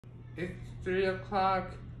It's 3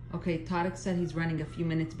 o'clock. Okay, Tarek said he's running a few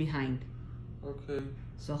minutes behind. Okay.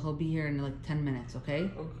 So he'll be here in like 10 minutes, okay?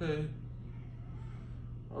 Okay.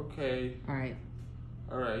 Okay. Alright.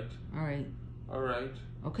 Alright. Alright. Alright.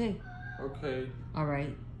 Okay. Okay.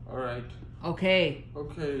 Alright. Alright. Okay.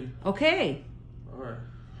 Okay. Okay. Alright.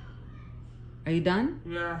 Are you done?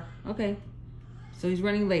 Yeah. Okay. So he's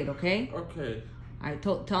running late, okay? Okay.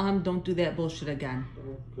 Tell him don't do that bullshit again.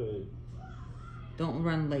 Okay. Don't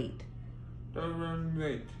run late. Don't run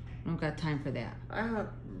late. I don't got time for that.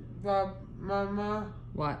 Bob, Mama.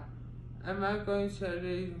 What? Am I going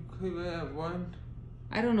Saturday to Cleveland at 1?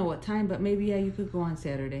 I don't know what time, but maybe yeah, you could go on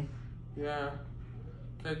Saturday. Yeah.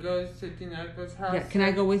 Can I go to City Nicholas' house? Yeah, can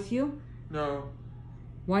I go with you? No.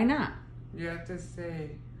 Why not? You have to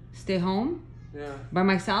stay. Stay home? Yeah. By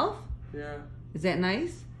myself? Yeah. Is that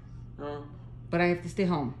nice? No. But I have to stay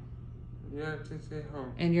home. You have to stay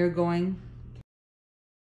home. And you're going